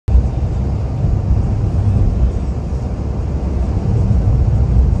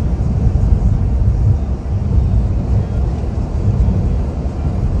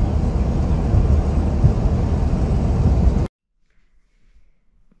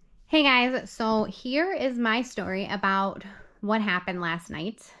Hey guys, so here is my story about what happened last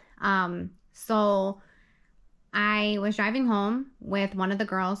night. So I was driving home with one of the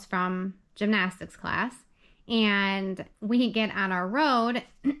girls from gymnastics class, and we get on our road,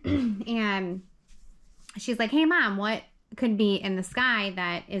 and she's like, "Hey mom, what could be in the sky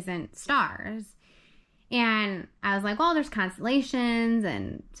that isn't stars?" And I was like, "Well, there's constellations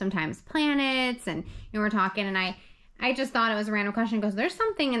and sometimes planets," and we're talking, and I just thought it was a random question because there's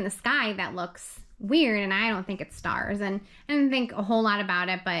something in the sky that looks weird, and I don't think it's stars. And I didn't think a whole lot about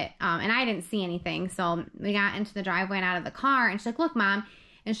it, but and I didn't see anything. So we got into the driveway and out of the car, and she's like, "Look, mom,"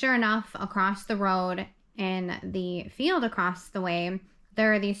 and sure enough, across the road in the field across the way,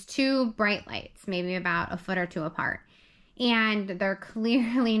 there are these two bright lights, maybe about a foot or two apart, and they're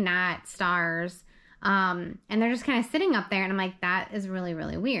clearly not stars. And they're just kind of sitting up there, and I'm like, that is really,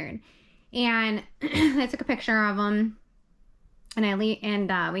 really weird. And I took a picture of them, and we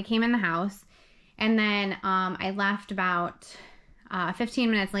came in the house, and then I left about 15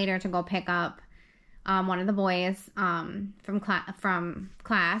 minutes later to go pick up one of the boys from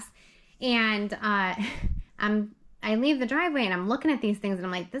class, and I leave the driveway, and I'm looking at these things, and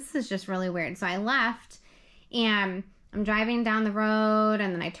I'm like, this is just really weird. So I left, and I'm driving down the road,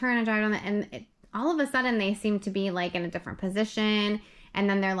 and then I turn and drive down all of a sudden they seem to be like in a different position, and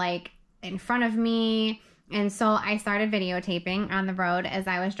then they're like in front of me. And so I started videotaping on the road as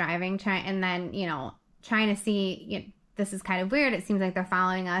I was driving, and then, trying to see, this is kind of weird. It seems like they're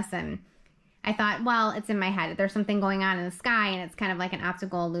following us. And I thought, well, it's in my head. There's something going on in the sky, and it's kind of like an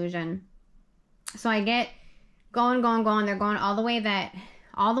optical illusion. So I get going. They're going all the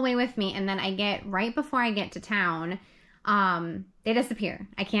way with me. And then I get right before I get to town, they disappear.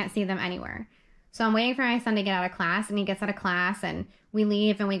 I can't see them anywhere. So I'm waiting for my son to get out of class, and he gets out of class, and we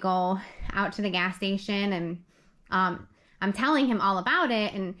leave, and we go out to the gas station, and I'm telling him all about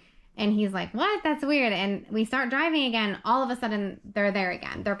it, and he's like, "What? That's weird." And we start driving again. All of a sudden, they're there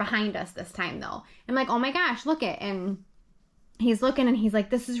again. They're behind us this time, though. I'm like, "Oh my gosh, look it!" And he's looking, and he's like,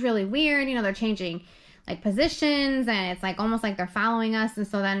 "This is really weird. They're changing like positions, and it's like almost like they're following us." And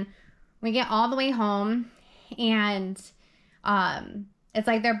so then we get all the way home, and it's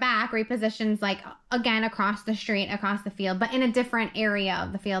like they're back, repositioned, like, again, across the street, across the field, but in a different area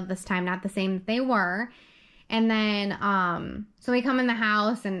of the field this time, not the same that they were. And then, so we come in the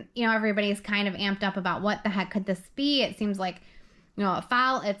house, and, everybody's kind of amped up about what the heck could this be? It seems like,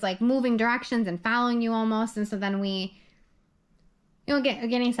 it's like moving directions and following you almost. And so then we,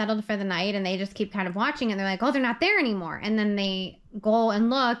 getting settled for the night, and they just keep kind of watching, and they're like, "Oh, they're not there anymore." And then they go and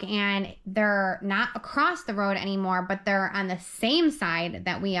look, and they're not across the road anymore, but they're on the same side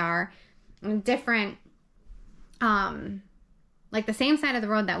that we are, different, like the same side of the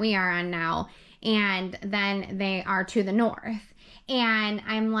road that we are on now. And then they are to the north. And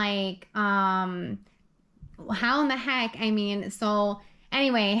I'm like, how in the heck? So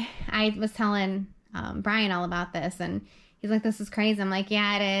anyway, I was telling Brian all about this, and he's like, "This is crazy." I'm like,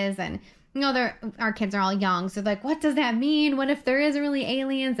 "Yeah, it is." And, our kids are all young. So they're like, "What does that mean? What if there is really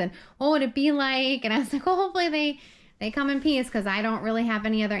aliens? And what would it be like?" And I was like, "Well, hopefully they come in peace," because I don't really have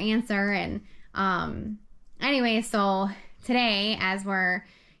any other answer. And anyway, so today, as you're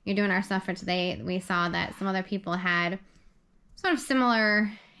doing our stuff for today, we saw that some other people had sort of similar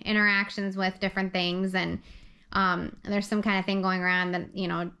interactions with different things. And there's some kind of thing going around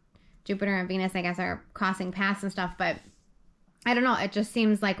that, Jupiter and Venus, I guess, are crossing paths and stuff. But I don't know. It just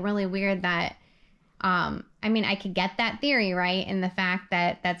seems like really weird that, I could get that theory, right? And the fact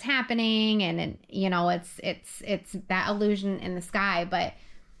that that's happening, and it's that illusion in the sky, but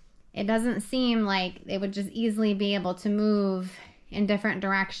it doesn't seem like they would just easily be able to move in different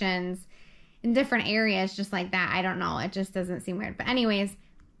directions, in different areas, just like that. I don't know. It just doesn't seem weird. But anyways,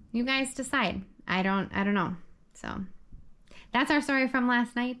 you guys decide. I don't know. So that's our story from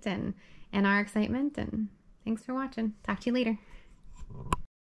last night, and our excitement, and thanks for watching. Talk to you later.